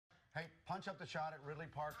Hey, punch up the shot at Ridley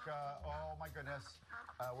Park. Oh, my goodness.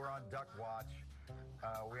 We're on Duck Watch.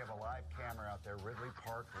 We have a live camera out there, Ridley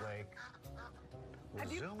Park Lake. We're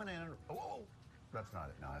zooming in. Oh, that's not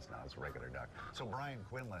it. No, that's not. It's a regular duck. So Brian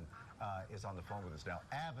Quinlan is on the phone with us now,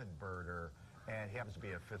 avid birder, and he happens to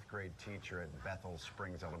be a fifth-grade teacher at Bethel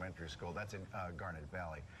Springs Elementary School. That's in Garnet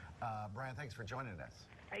Valley. Brian, thanks for joining us.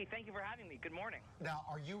 Hey, thank you for having me. Good morning. Now,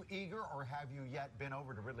 are you eager, or have you yet been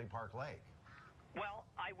over to Ridley Park Lake? Well,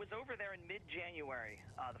 I was over there in mid-January,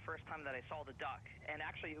 the first time that I saw the duck, and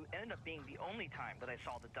actually it ended up being the only time that I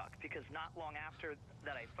saw the duck, because not long after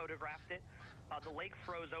that I photographed it, the lake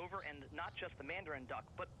froze over, and not just the Mandarin duck,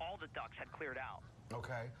 but all the ducks had cleared out.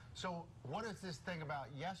 Okay, so what is this thing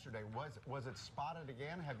about yesterday? Was it spotted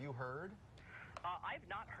again? Have you heard? I've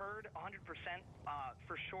not heard 100%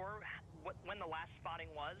 for sure when the last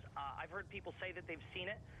spotting was. I've heard people say that they've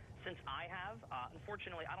seen it since I have.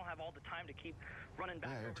 Unfortunately, I don't have all the time to keep running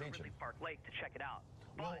back over to Ridley Park Lake to check it out.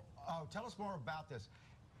 Well, tell us more about this.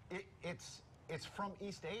 It's from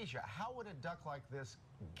East Asia. How would a duck like this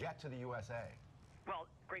get to the USA? Well,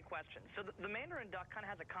 great question. So the Mandarin duck kind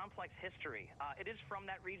of has a complex history. It is from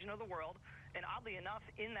that region of the world, and oddly enough,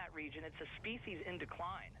 in that region, it's a species in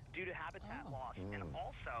decline due to habitat loss, and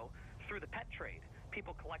also through the pet trade,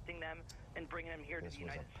 people collecting them and bringing them here to the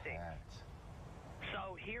United States.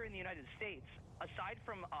 So here in the United States, aside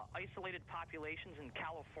from isolated populations in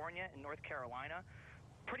California and North Carolina,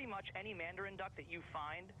 pretty much any Mandarin duck that you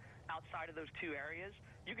find outside of those two areas,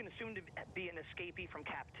 you can assume to be an escapee from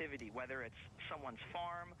captivity, whether it's someone's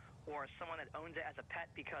farm or someone that owns it as a pet,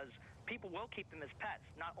 because people will keep them as pets.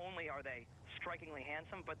 Not only are they strikingly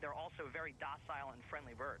handsome, but they're also very docile and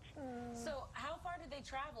friendly birds. So how far did they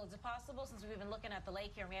travel? Is it possible, since we've been looking at the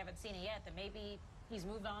lake here and we haven't seen it yet, that maybe he's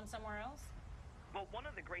moved on somewhere else? Well, one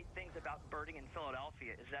of the great things about birding in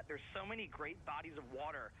Philadelphia is that there's so many great bodies of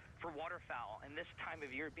water for waterfowl, and this time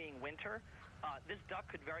of year being winter, this duck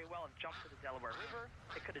could very well have jumped to the Delaware River.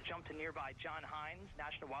 It could have jumped to nearby John Hines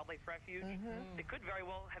National Wildlife Refuge. It could very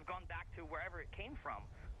well have gone back to wherever it came from,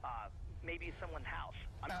 maybe someone's house.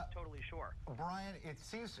 I'm not totally sure. Brian, it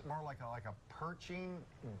seems more like a perching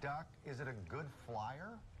duck. Is it a good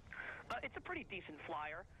flyer? It's a pretty decent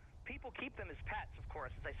flyer. People keep them as pets, of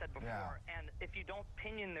course, as I said before, and if you don't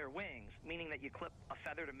pinion their wings, meaning that you clip a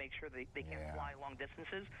feather to make sure they can fly long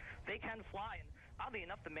distances, they can fly. And oddly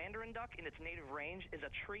enough, the Mandarin duck in its native range is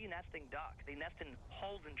a tree-nesting duck. They nest in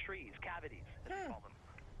holes in trees, cavities, as we call them.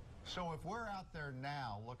 So if we're out there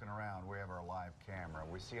now looking around, we have our live camera,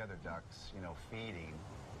 we see other ducks, feeding.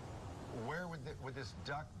 Where would this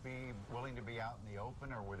duck be willing to be out in the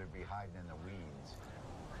open, or would it be hiding in the weeds?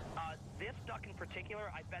 This duck in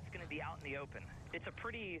particular, I bet, is going to be out in the open. It's a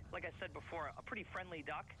pretty, like I said before, a pretty friendly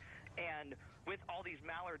duck. And with all these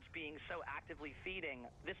mallards being so actively feeding,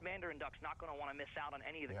 this Mandarin duck's not going to want to miss out on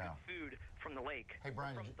any of the good food from the lake. Hey,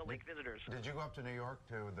 Brian, from the lake visitors. Did you go up to New York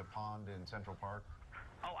to the pond in Central Park?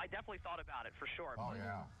 Oh, I definitely thought about it, for sure. Oh,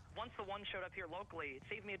 yeah. Once the one showed up here locally, it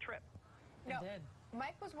saved me a trip. Now,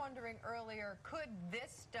 Mike was wondering earlier, could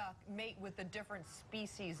this duck mate with a different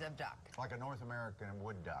species of duck? Like a North American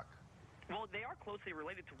wood duck? Well, they are closely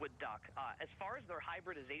related to wood duck. As far as their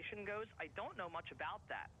hybridization goes, I don't know much about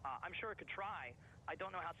that. I'm sure it could try. I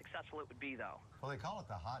don't know how successful it would be, though. Well, they call it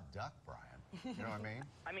the hot duck, Brian. You know what I mean?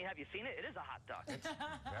 I mean, have you seen it? It is a hot duck. It's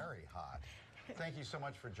very hot. Thank you so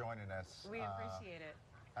much for joining us. We appreciate it.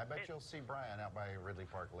 I bet you'll see Brian out by Ridley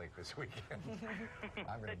Park Lake this weekend.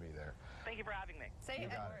 I'm going to be there. Thank you for having me. Say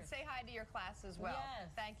hi to your class as well. Yes.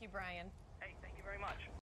 Thank you, Brian. Hey, thank you very much.